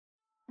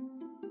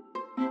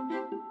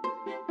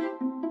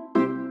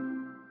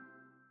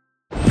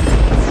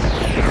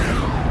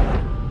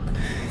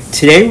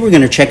Today we're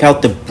going to check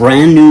out the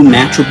brand new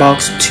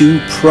Matribox II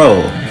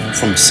Pro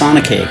from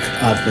Sonicake.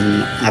 I've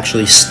been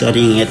actually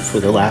studying it for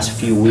the last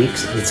few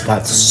weeks. It's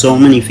got so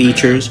many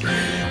features.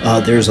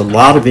 There's a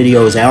lot of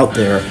videos out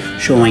there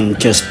showing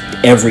just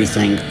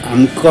everything.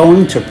 I'm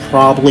going to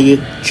probably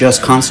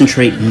just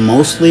concentrate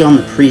mostly on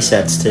the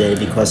presets today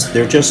because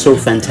they're just so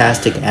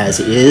fantastic as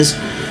is.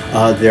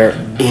 Their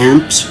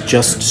amps,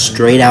 just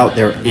straight out,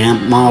 their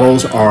amp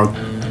models are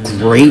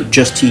great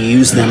just to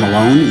use them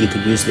alone. You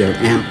could use their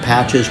amp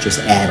patches, just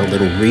add a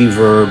little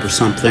reverb or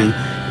something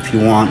if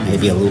you want,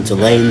 maybe a little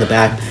delay in the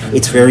back.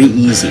 It's very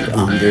easy.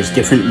 There's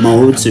different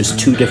modes. There's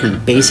two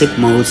different basic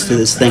modes to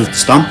this thing: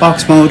 Stomp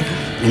box mode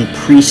and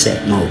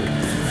preset mode.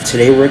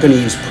 Today we're going to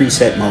use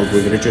preset mode.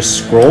 We're going to just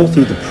scroll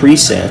through the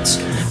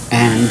presets,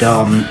 and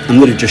I'm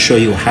going to just show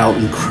you how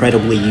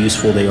incredibly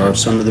useful they are.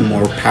 Some of the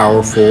more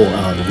powerful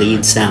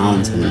lead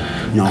sounds and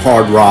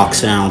hard rock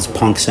sounds,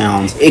 punk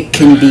sounds. It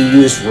can be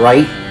used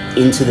right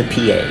into the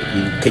PA.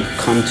 You could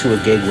come to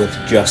a gig with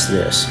just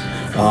this.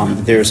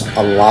 There's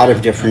a lot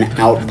of different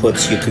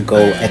outputs. You could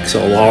go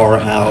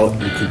XLR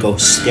out, you could go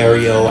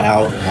stereo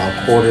out,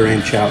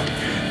 quarter-inch out.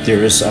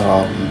 There's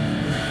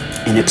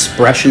an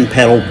expression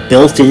pedal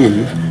built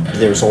in.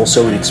 There's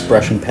also an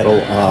expression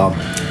pedal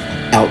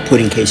output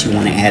in case you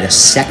want to add a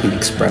second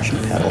expression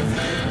pedal.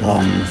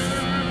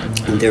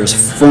 And there's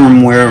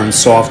firmware and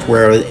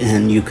software,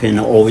 and you can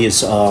always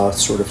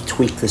sort of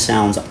tweak the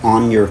sounds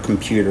on your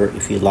computer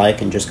if you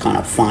like, and just kind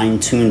of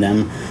fine-tune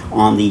them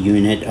on the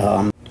unit.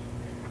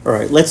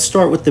 Alright, let's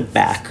start with the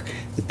back.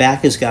 The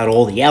back has got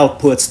all the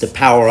outputs, the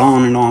power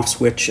on and off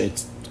switch.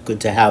 It's good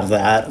to have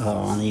that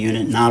on the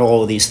unit. Not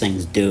all of these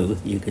things do.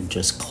 You could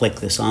just click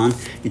this on.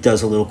 It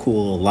does a little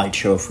cool light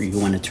show for you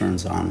when it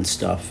turns on and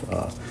stuff.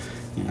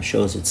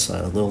 Shows its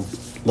little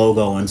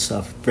logo and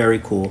stuff. Very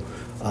cool.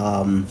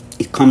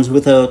 It comes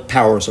with a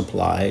power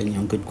supply,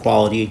 good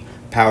quality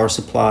power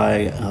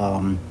supply.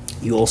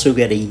 You also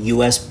get a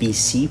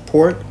USB-C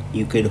port.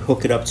 You could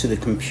hook it up to the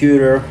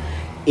computer.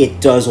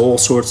 It does all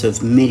sorts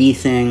of MIDI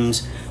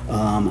things.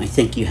 I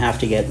think you have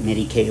to get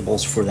MIDI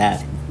cables for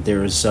that.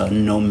 There's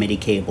no MIDI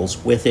cables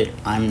with it.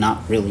 I'm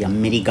not really a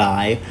MIDI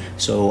guy,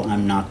 so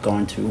I'm not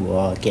going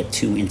to get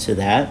too into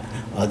that.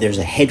 There's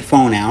a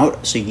headphone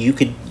out, so you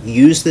could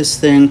use this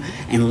thing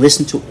and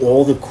listen to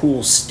all the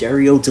cool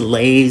stereo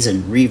delays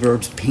and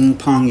reverbs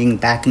ping-ponging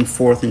back and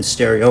forth in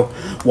stereo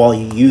while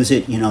you use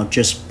it,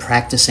 just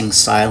practicing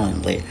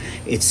silently.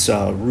 It's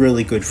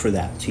really good for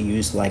that, to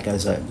use like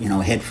as a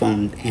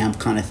headphone amp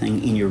kind of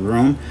thing in your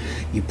room.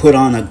 You put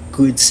on a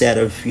good set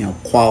of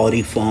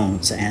quality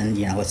phones, and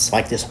it's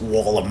like this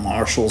wall of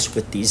Marshalls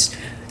with these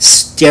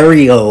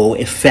stereo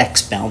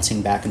effects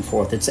bouncing back and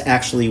forth. It's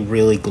actually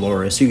really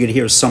glorious. You could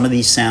hear some of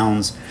these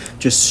sounds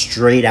just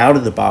straight out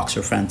of the box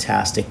are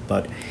fantastic,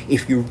 but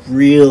if you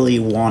really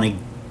want to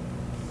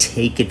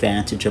take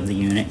advantage of the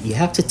unit, you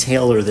have to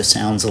tailor the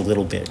sounds a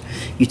little bit.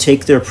 You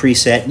take their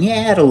preset and you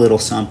add a little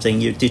something.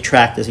 You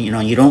detract this.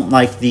 You don't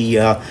like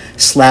the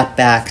slap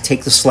back,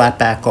 take the slap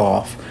back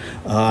off.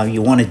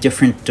 You want a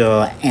different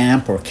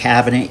amp or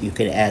cabinet, you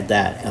could add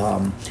that.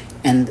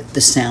 And the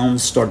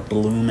sounds start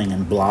blooming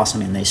and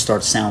blossoming. They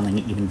start sounding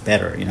even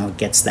better. It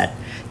gets that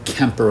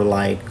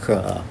Kemper-like,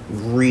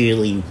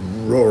 really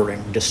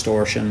roaring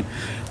distortion.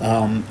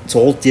 It's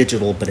all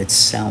digital, but it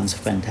sounds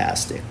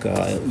fantastic.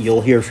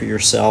 You'll hear for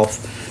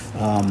yourself.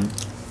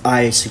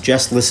 I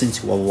suggest listening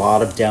to a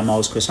lot of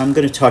demos because I'm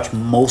going to touch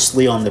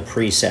mostly on the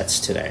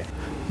presets today.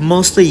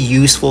 Mostly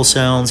useful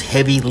sounds,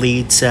 heavy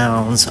lead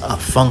sounds,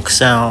 funk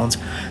sounds,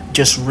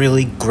 just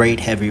really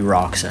great heavy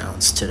rock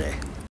sounds today.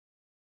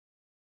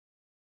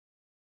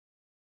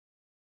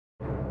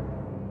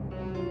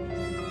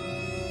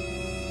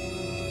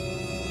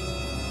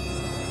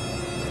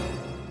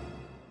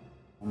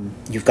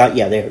 You've got,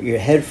 your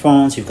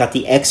headphones, you've got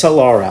the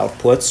XLR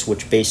outputs,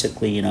 which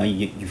basically,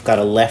 you've got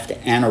a left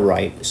and a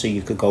right, so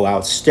you could go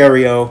out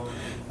stereo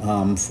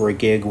for a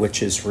gig,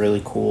 which is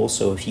really cool.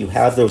 So if you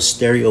have those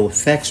stereo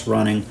effects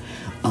running,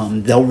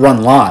 they'll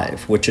run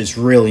live, which is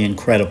really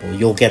incredible.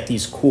 You'll get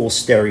these cool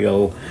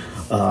stereo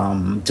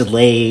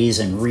delays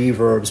and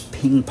reverbs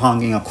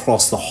ping-ponging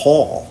across the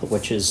hall,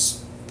 which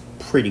is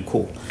pretty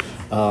cool.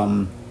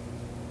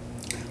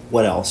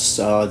 What else?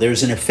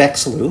 There's an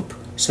effects loop.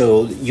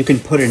 So you can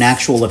put an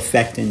actual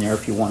effect in there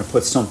if you want to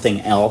put something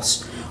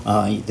else.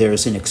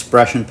 There's an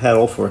expression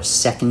pedal for a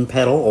second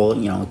pedal, or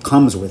it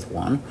comes with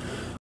one.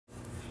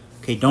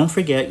 Okay, don't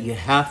forget you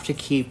have to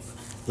keep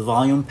the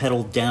volume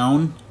pedal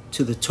down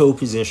to the toe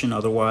position,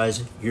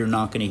 otherwise you're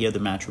not going to hear the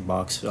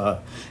Matribox.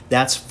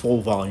 That's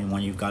full volume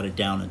when you've got it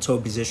down in toe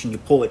position. You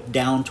pull it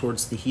down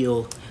towards the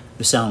heel,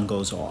 the sound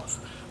goes off.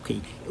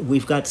 Okay,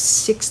 we've got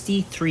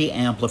 63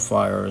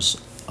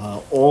 amplifiers.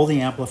 All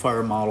the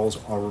amplifier models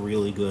are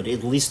really good,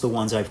 at least the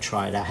ones I've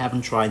tried. I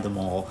haven't tried them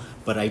all,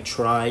 but I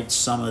tried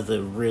some of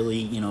the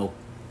really,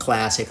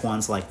 classic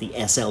ones like the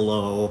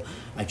SLO.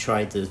 I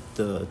tried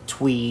the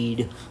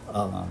Tweed.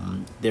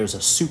 There's a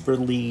Super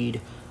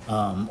Lead.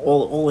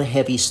 All the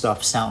heavy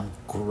stuff sound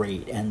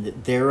great, and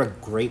they're a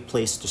great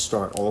place to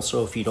start.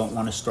 Also, if you don't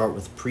want to start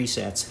with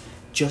presets,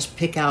 just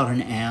pick out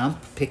an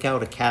amp, pick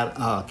out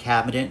a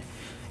cabinet,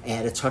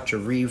 add a touch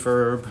of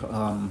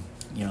reverb,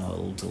 you know, a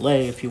little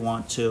delay if you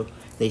want to.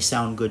 They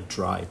sound good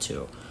dry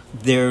too.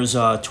 There's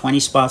 20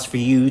 spots for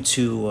you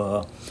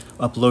to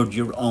upload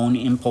your own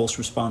impulse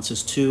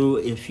responses to.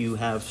 If you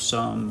have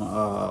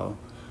some,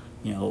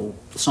 you know,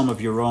 some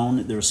of your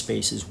own, there are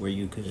spaces where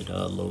you could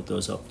load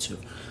those up to.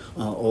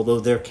 Although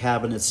their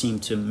cabinets seem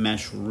to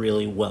mesh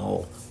really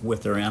well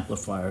with their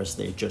amplifiers,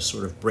 they just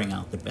sort of bring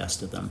out the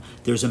best of them.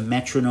 There's a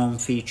metronome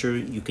feature,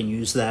 you can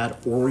use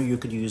that, or you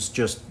could use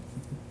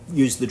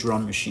the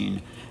drum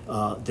machine.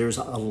 There's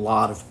a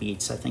lot of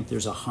beats. I think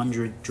there's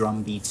 100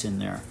 drum beats in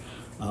there,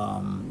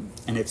 and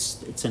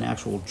it's an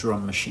actual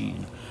drum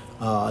machine.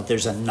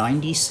 There's a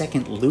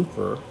 90-second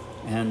looper,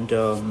 and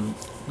I'm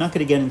not going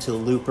to get into the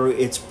looper.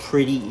 It's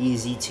pretty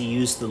easy to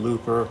use the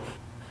looper.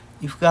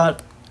 You've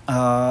got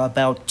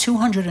about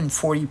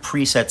 240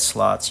 preset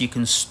slots. You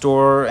can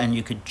store and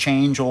you could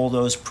change all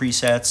those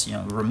presets, you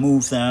know,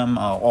 remove them,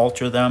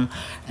 alter them,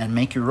 and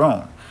make your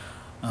own.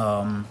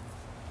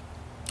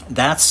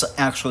 That's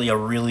actually a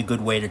really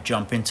good way to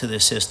jump into the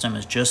system,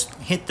 is just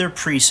hit their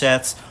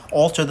presets,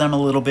 alter them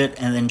a little bit,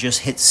 and then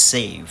just hit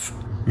save.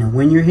 Now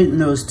when you're hitting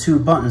those two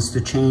buttons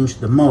to change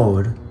the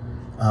mode,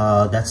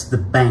 that's the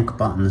bank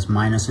buttons,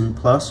 minus and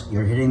plus.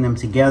 You're hitting them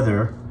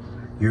together.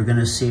 You're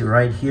gonna see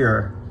right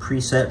here,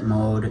 preset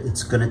mode.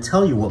 It's gonna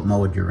tell you what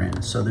mode you're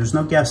in, so there's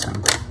no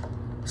guessing.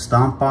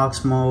 Stomp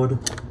box mode,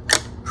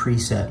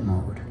 preset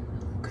mode,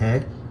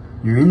 okay?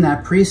 You're in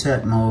that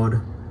preset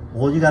mode.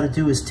 All you gotta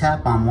do is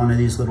tap on one of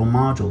these little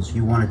modules.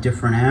 You want a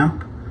different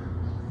amp,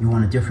 you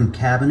want a different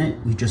cabinet,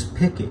 you just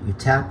pick it. You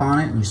tap on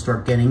it and you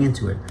start getting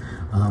into it.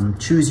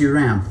 Choose your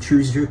amp,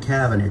 choose your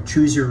cabinet,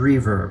 choose your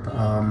reverb.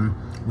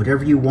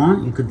 Whatever you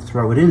want, you could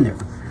throw it in there.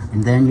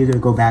 And then you're gonna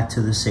go back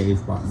to the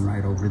save button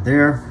right over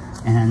there,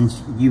 and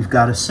you've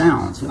got a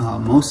sound.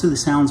 Most of the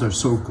sounds are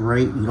so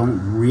great, you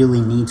don't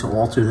really need to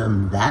alter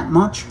them that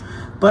much.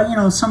 But you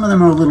know, some of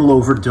them are a little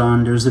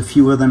overdone. There's a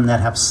few of them that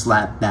have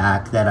slap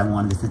back that I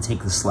wanted to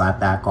take the slap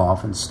back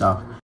off and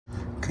stuff.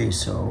 Okay,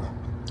 so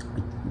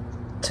we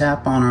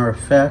tap on our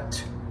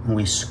effect and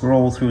we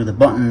scroll through the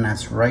button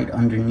that's right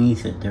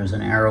underneath it. There's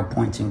an arrow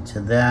pointing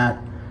to that,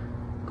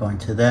 going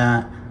to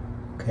that,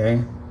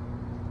 okay.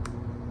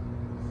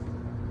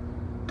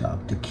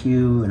 Dr.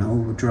 Q and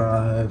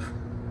overdrive.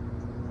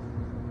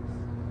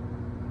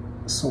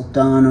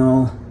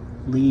 Soldano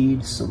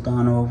lead,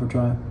 Soldano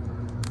overdrive.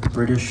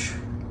 British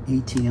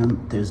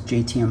ATM, there's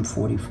JTM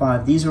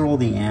 45. These are all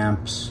the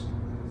amps.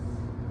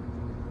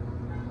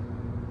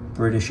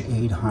 British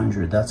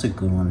 800, that's a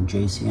good one.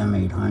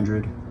 JCM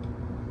 800.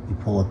 You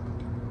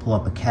pull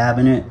up a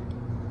cabinet.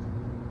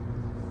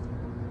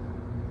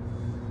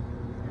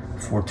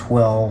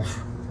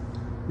 412.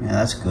 Yeah,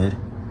 that's good.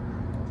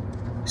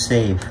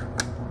 Save.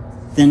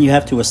 Then you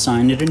have to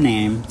assign it a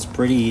name. It's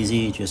pretty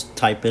easy. Just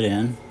type it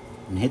in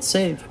and hit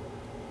save.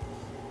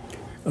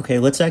 Okay,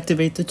 let's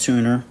activate the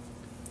tuner.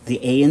 The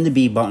A and the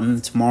B button,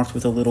 it's marked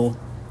with a little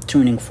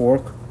tuning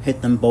fork.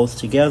 Hit them both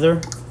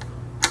together.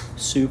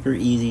 Super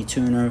easy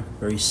tuner,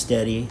 very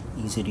steady,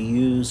 easy to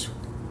use.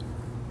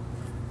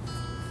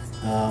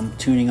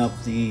 Tuning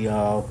up the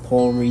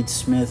Paul Reed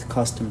Smith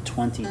Custom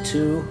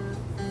 22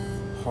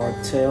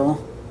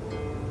 hardtail.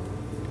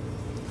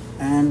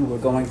 And we're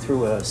going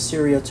through a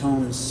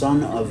Seriatone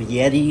Son of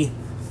Yeti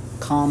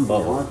combo.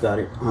 Now I've got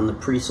it on the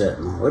preset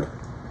mode.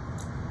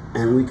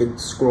 And we could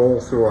scroll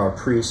through our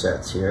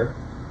presets here.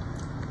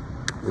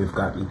 We've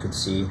got, you could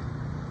see,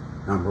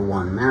 number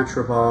 1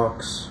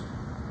 Matribox.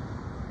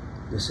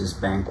 This is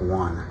bank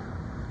 1.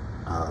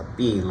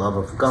 B, Love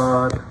of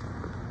God.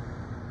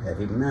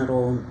 Heavy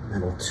metal,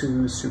 metal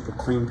 2, super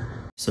clean.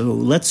 So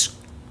let's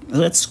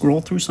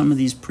scroll through some of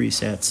these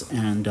presets,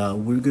 and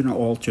we're gonna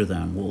alter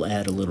them. We'll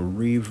add a little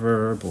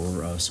reverb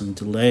or some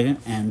delay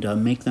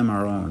and make them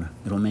our own.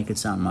 It'll make it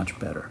sound much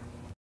better.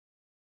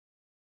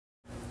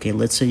 Okay,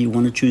 let's say you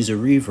want to choose a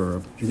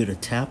reverb. You're gonna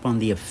tap on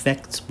the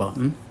effects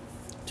button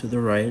to the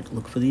right,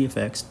 look for the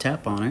effects,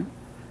 tap on it.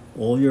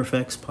 All your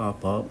effects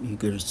pop up. You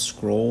could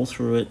scroll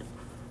through it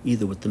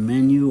either with the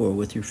menu or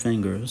with your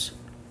fingers.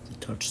 The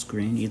touch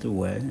screen, either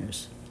way.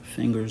 There's the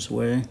fingers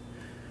way.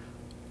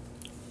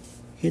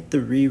 Hit the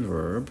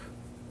reverb.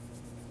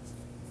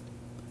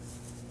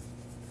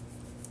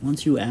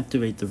 Once you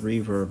activate the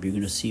reverb, you're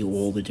going to see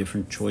all the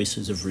different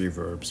choices of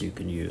reverbs you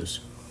can use.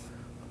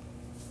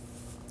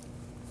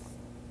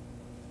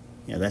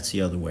 Yeah, that's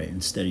the other way.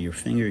 Instead of your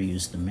finger,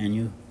 use the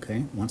menu.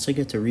 Okay, once I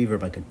get to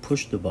reverb, I can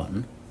push the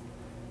button.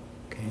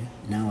 Okay,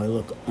 now I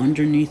look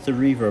underneath the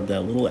reverb,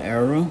 that little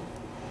arrow.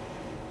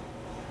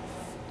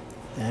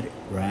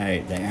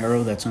 Right, the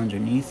arrow that's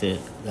underneath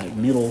it, that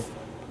middle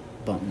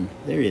button.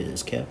 There it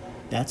is, Kev.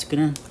 That's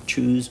gonna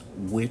choose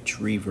which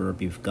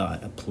reverb you've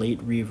got. A plate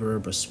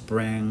reverb, a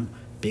spring,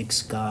 big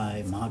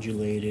sky,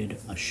 modulated,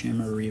 a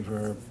shimmer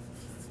reverb.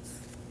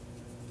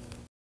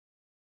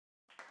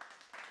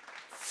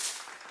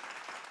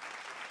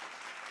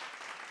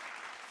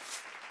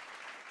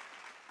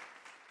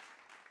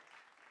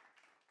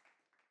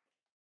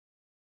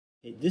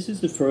 This is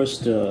the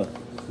first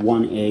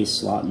 1A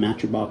slot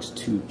Matribox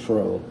II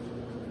Pro.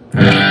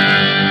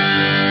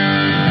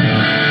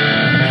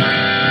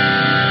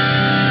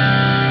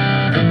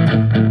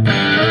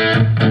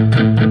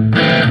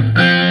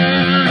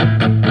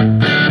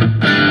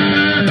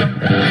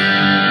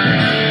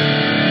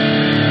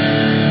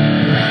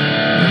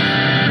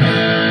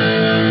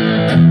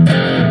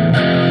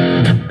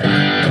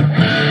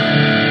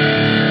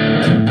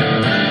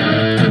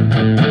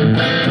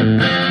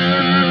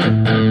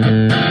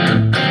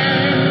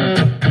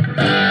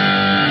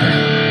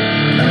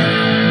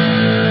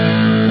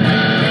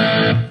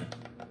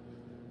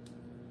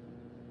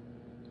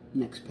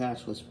 Next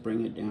patch, let's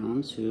bring it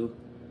down to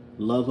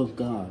Love of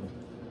God.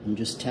 I'm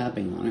just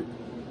tapping on it.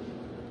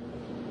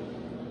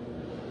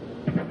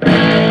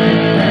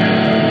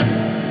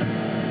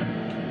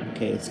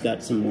 Okay, it's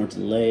got some more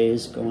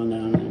delays going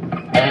down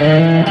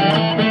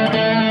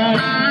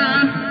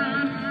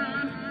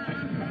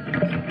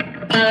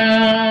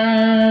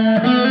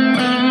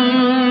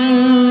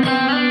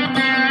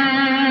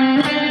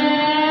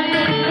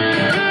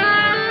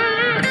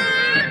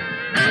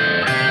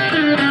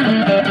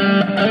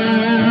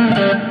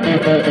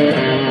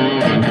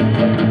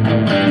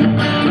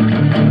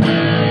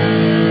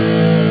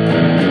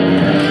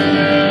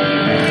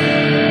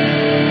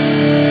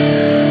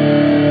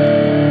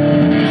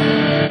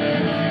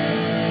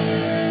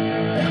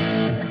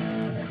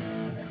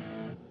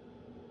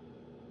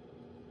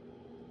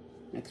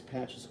Next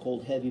patch is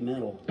called Heavy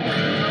Metal. Oh,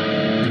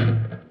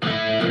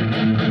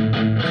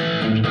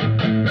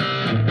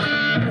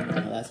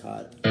 that's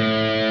hot.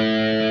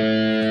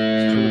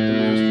 Let's turn up the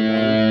master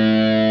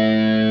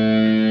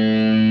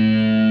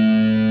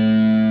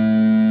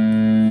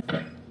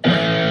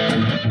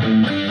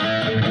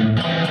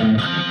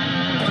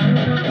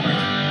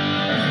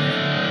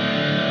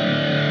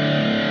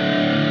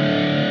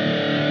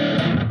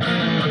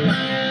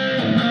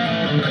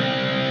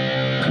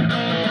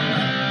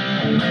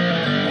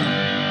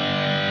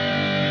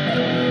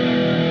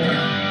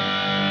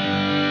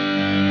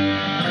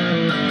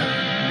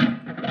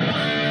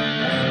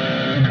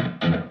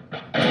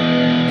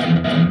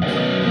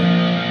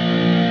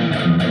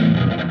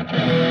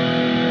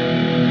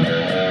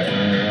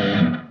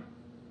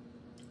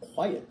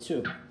quiet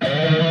too.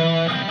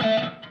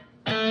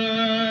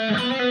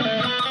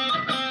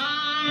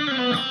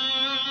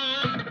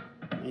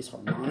 Nice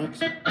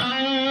harmonics.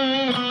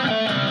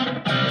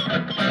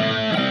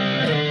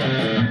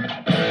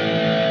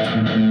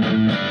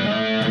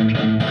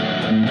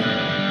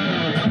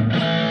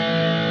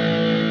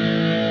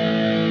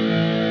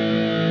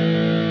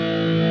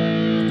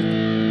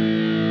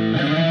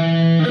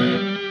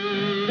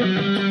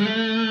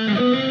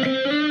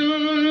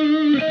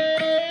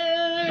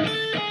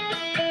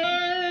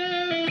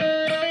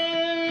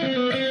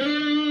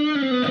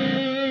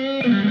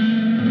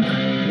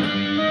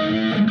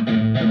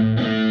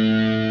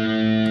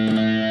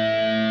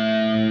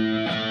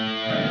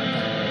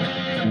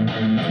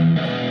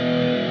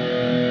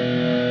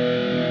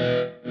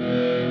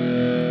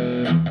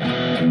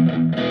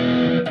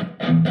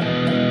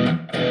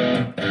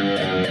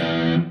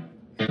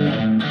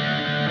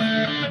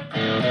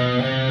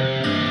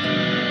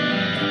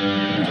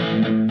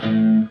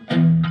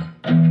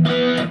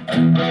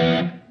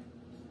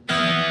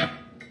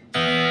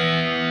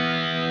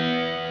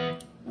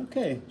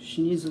 Okay,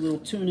 she needs a little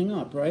tuning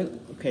up, right?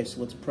 Okay, so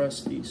let's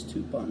press these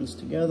two buttons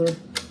together.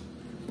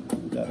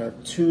 We've got our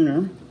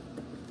tuner.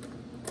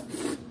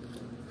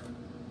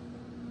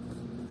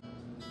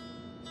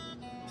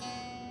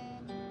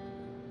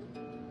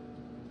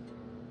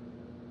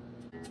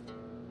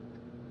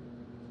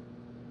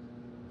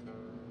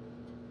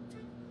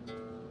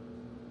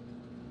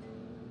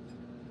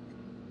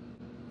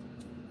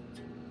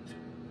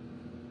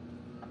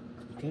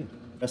 Okay,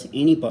 press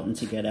any button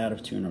to get out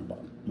of tuner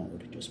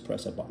mode. Just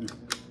press a button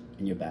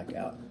and you're back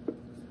out.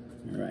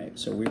 Alright,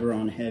 so we were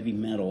on heavy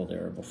metal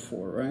there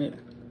before, right?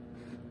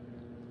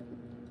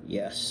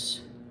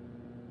 Yes.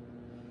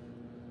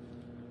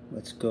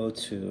 Let's go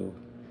to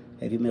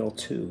heavy metal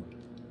 2.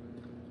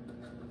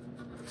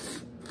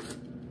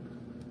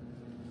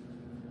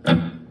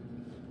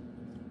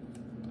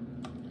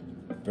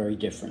 Very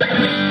different.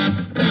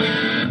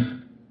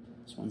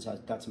 This one's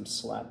got some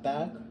slap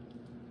back.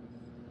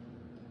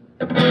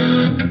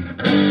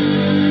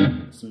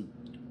 Some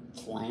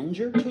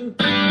flanger too.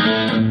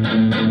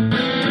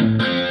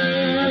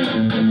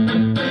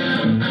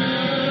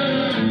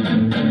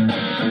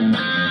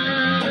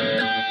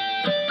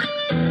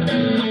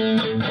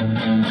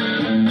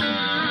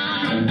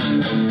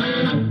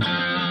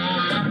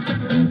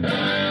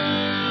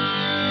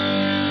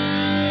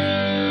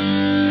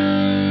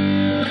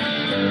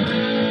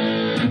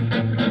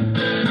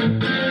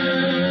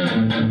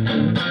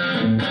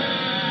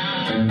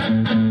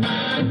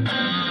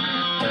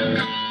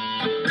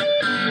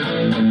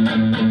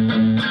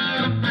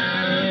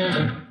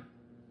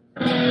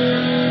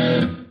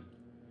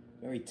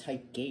 Very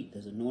tight gate.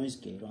 There's a noise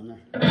gate on there.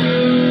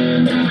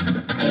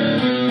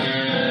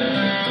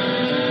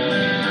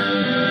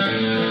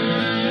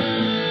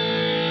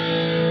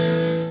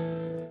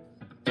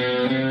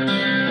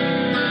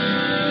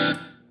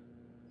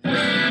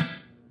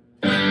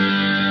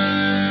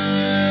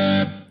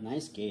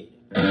 nice gate.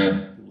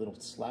 A little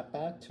slap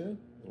back too,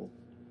 a little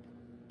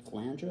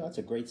flanger. That's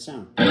a great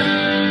sound.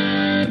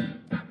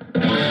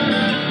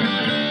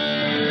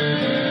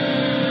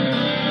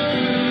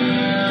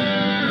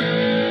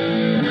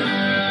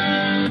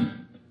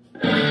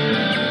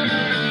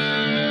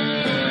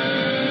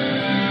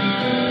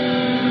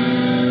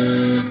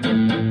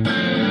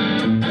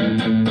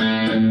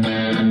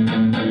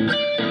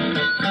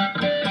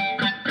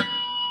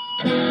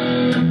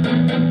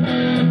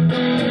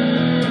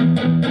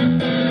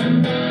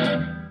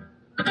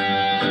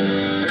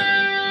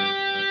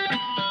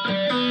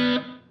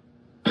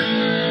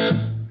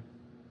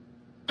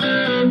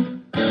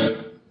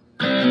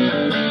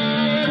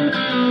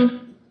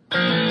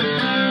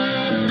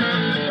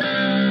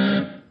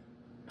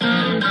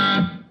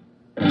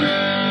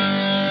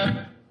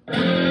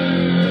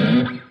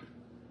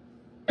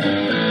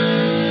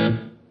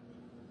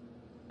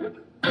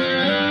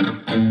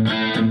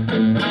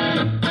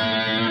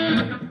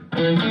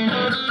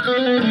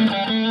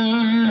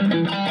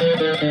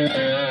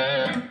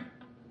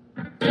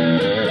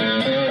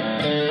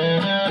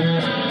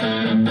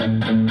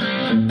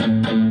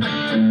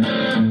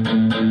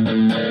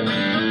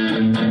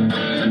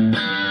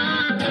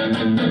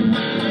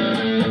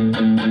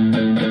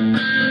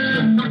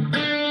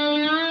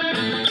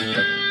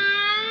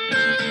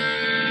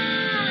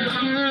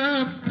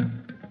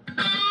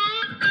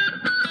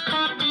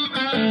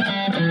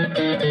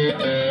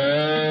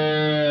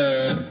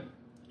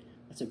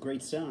 That's a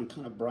great sound,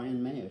 kind of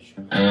Brian Mayish.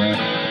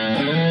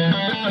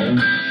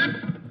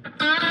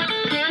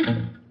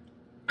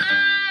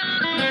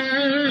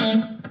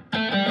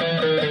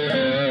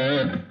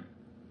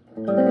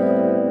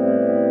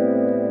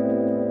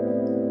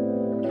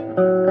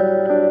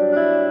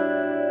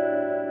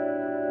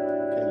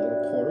 Okay,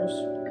 little chorus.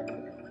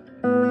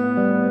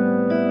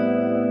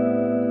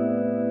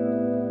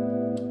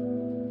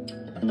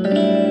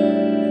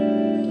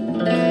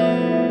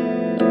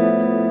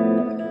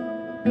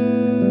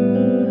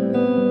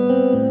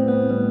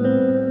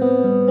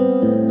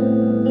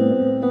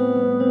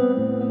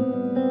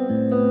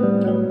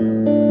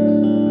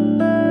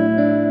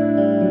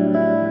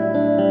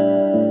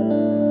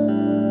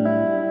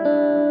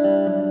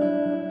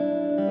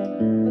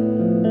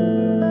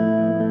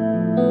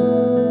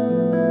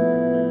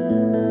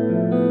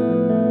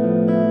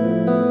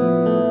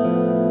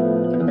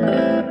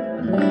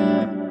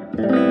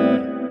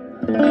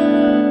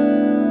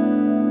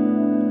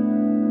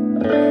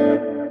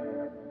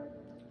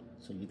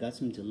 So you got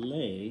some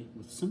delay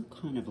with some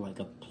kind of like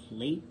a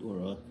plate or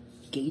a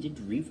gated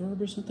reverb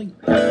or something.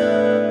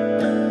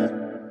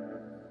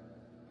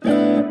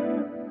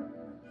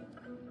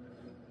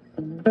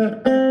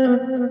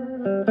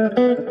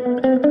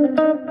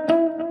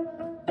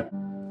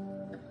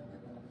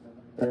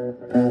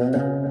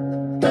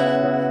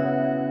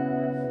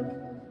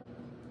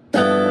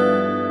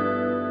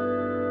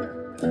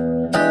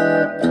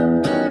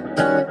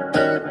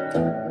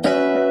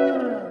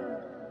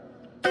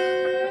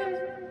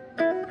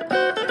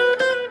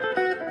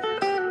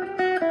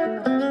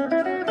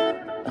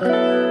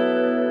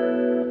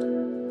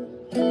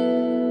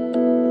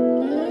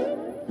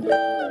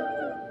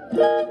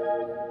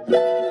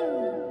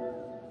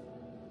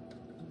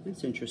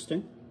 That's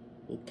interesting.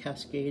 Little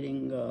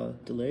cascading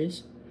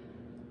delays.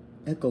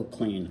 Echo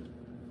clean.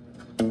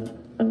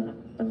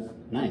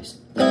 Nice.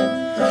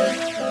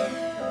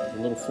 A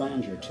little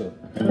flanger too.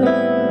 Oh,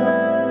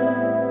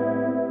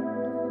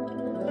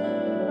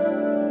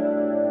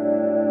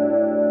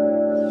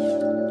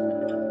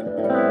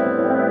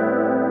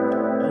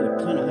 it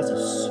kind of has a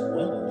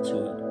swell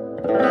to it.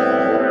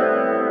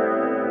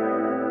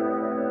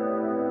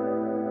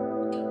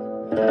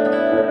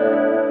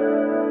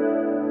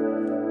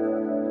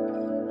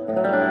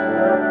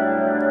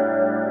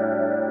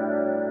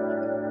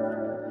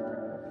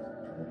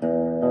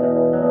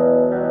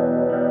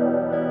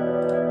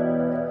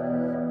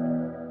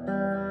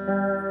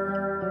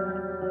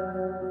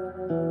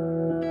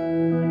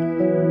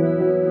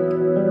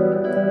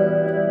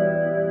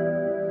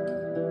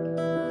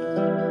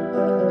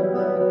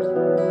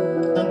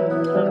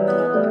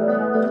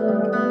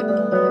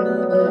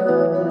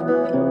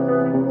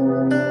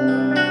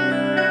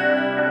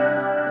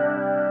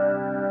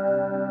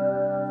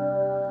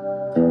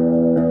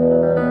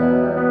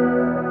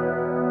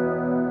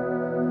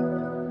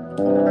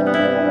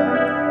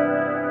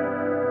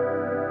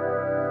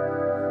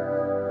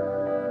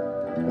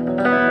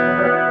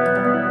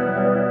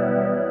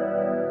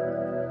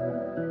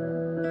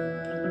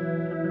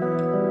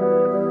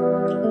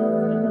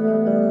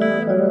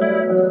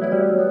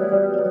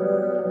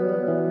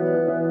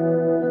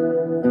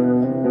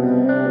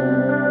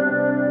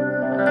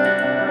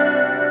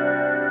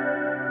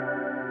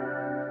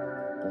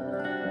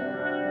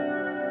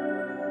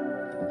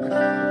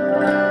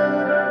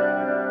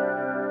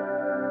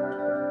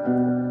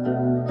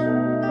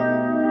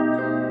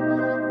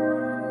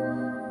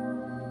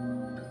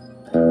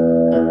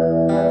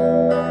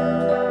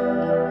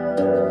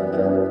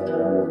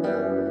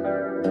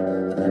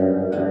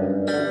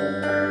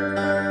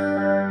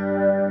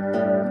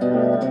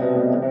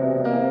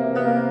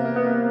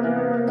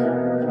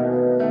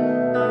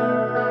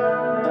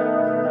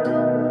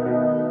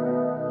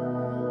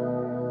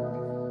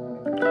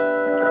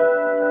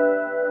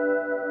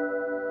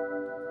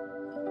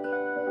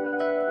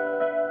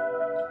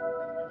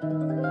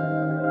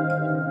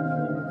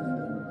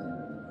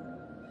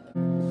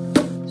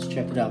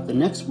 check it out. The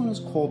next one is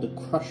called the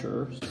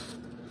Crusher.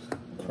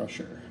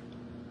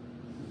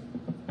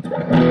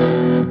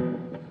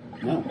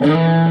 No.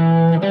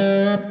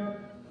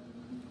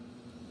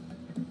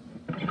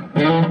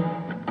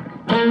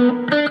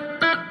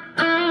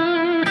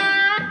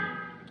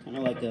 Kind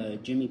of like a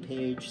Jimmy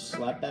Page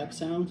slapback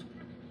sound.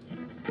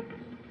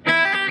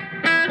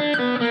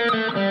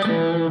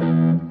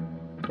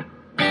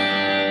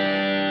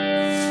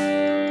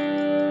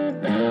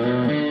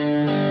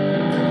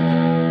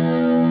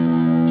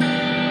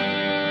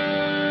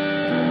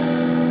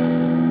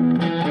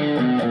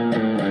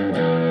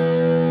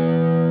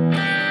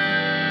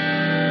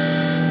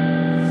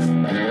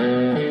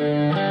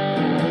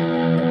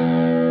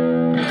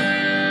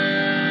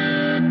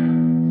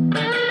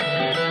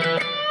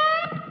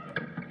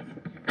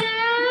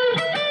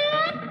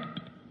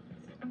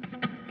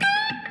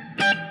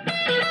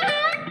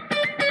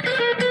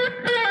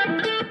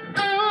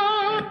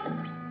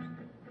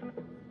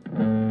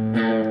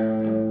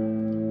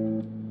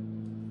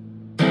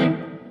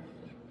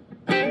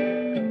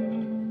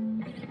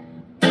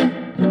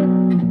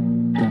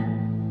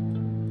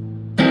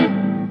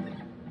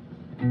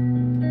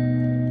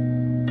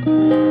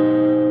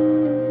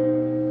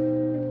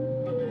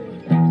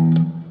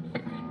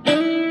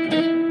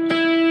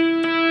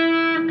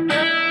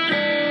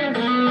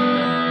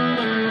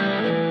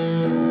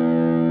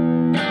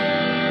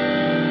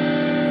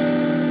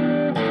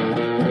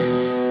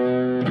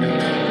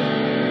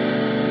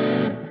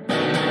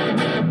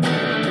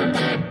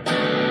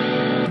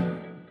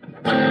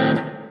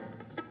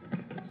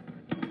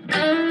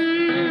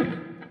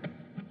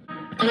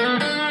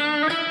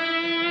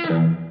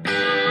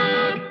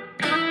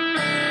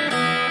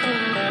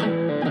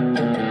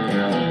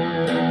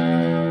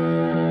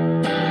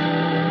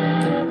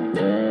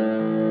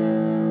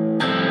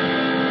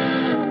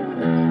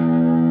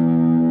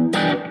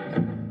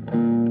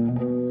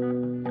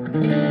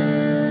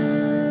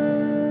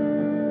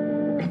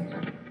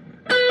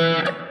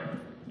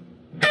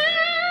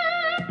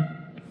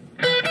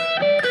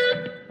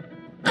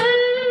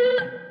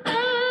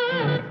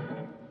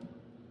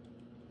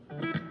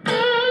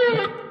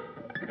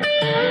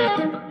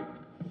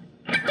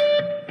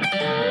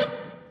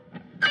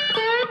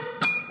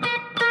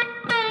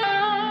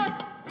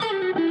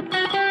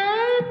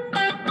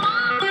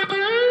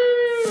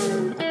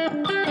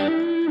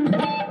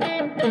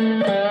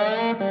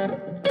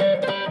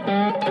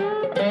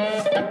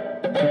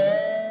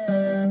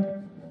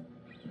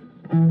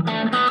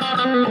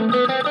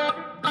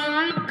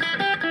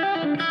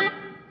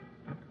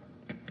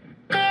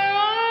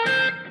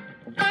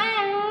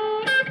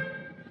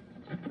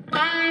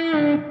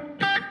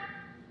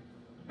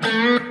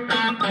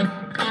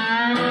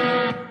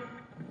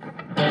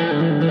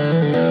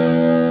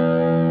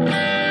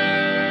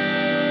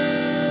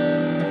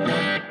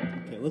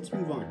 Let's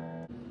move on.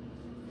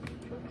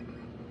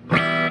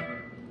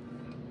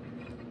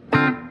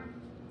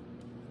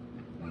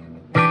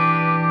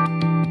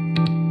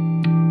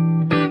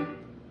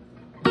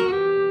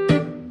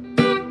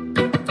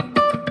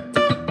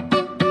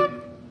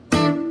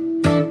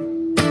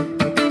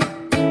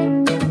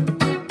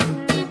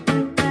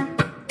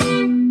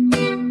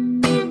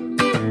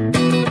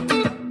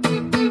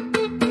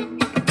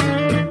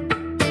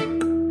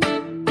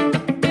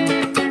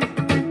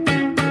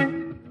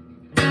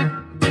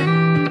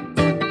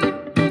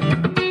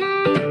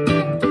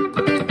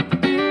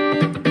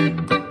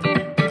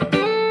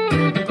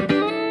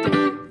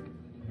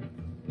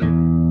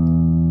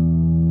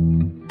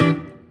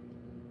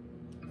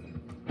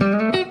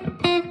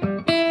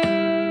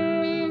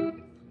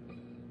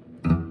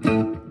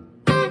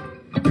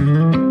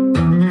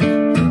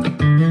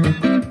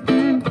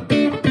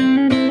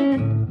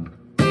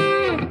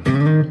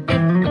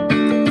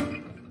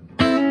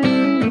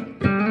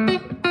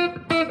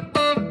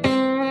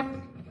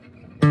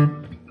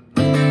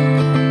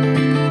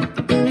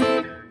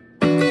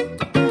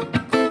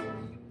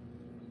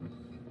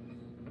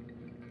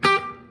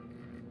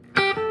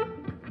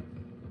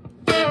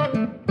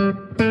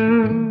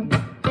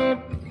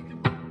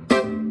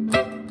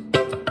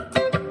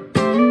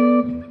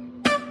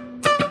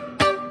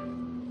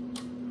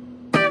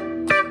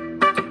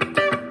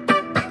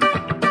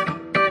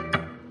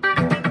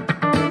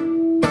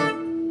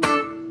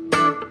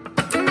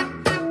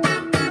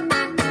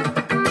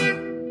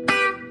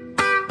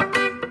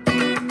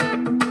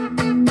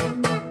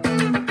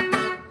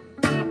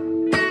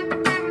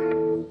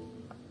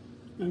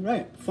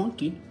 Alright,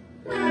 funky.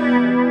 It's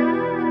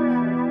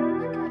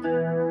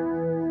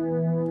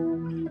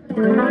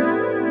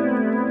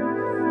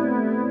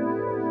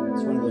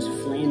one of those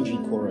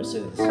flangey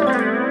choruses.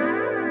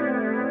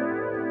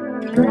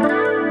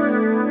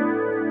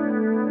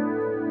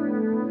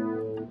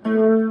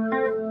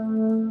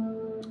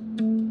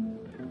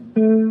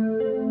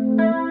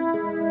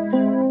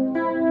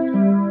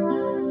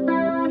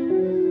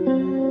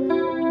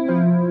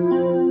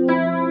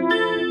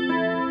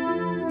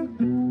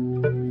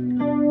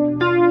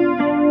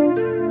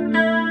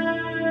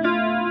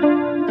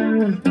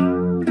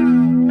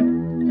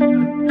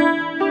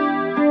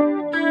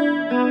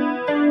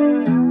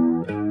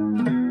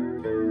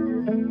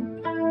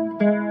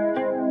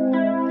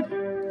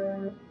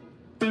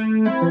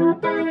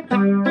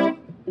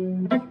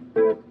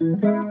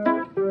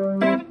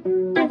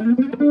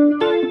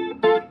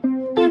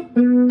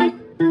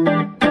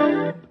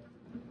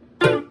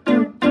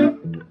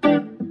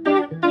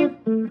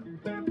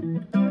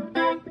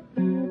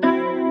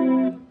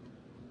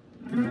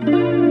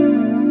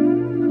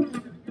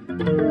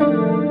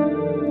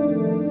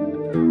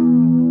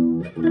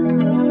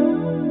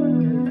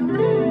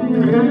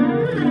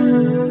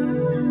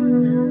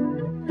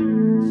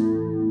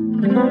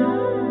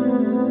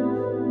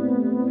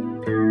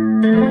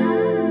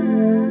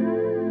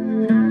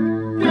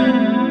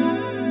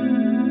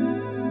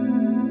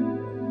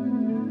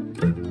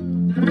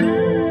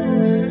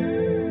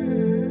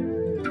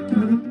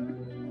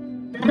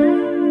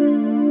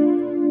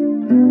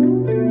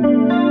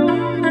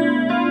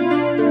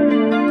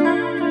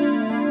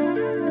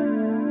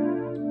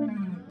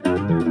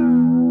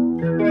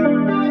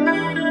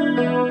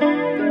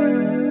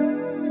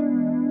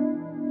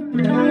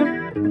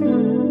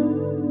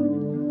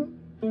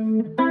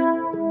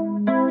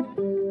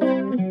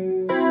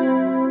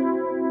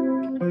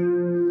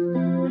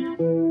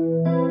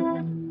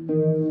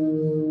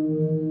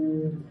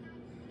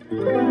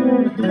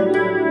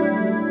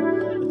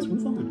 Let's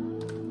move on.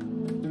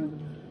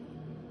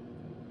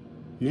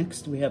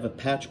 Next, we have a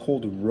patch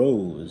called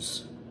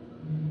Rose.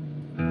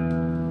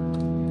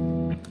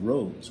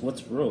 Rose.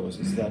 What's Rose?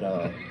 Is that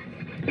a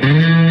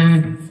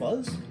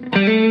fuzz?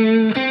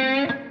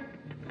 Okay,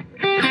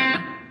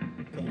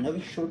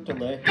 another short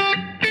delay.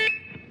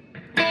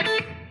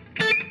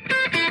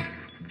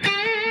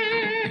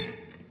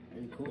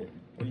 Very cool.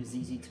 Very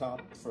ZZ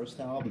Top first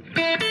album.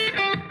 Kind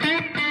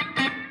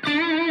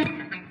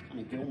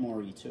of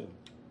Gilmore-y too.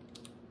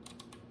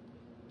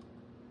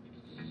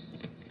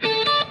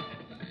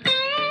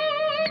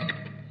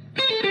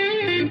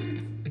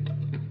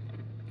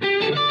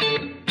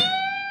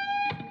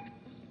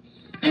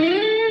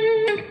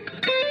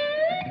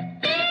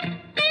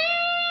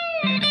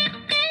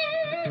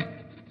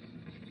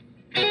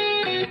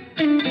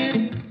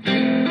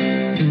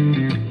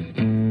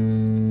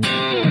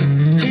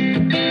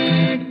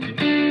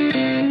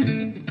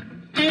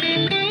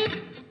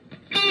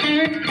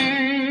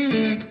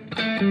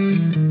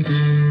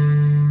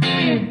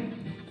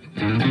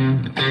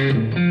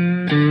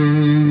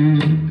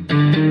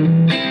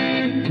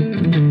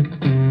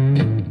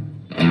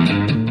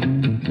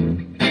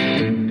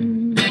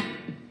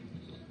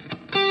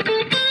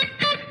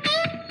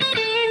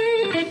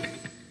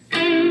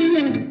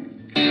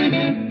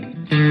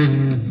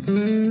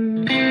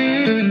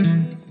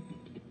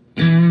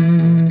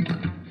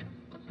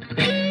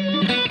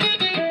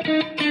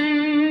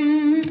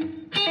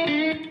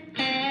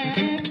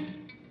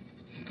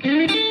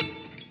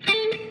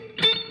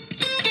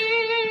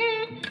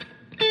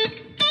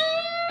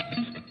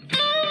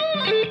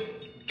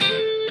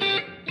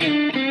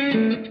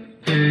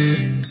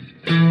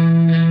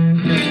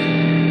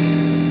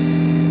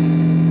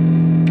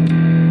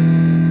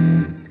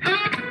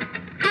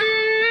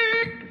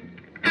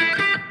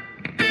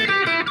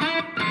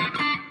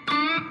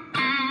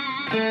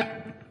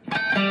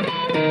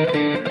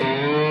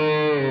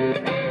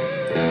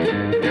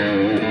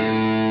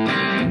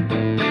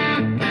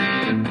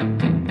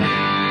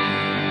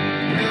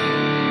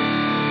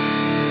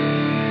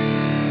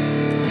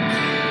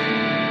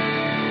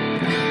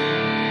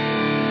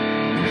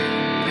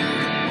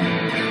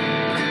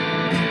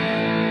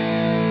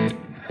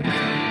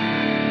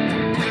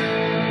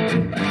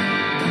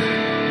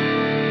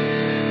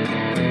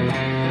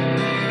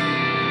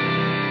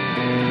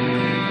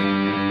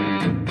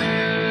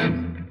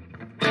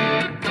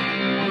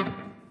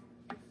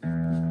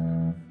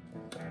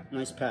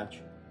 Nice patch.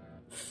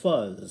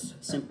 Fuzz.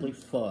 Simply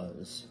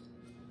fuzz.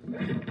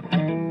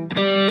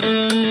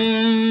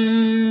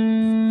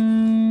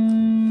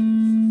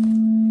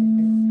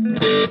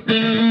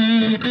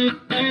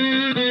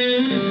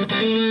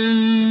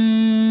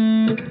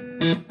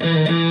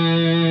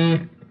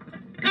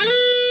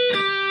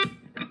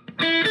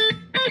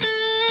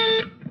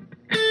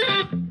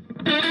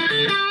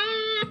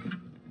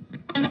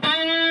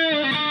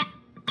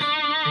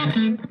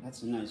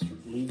 That's a nice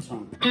lead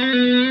tone.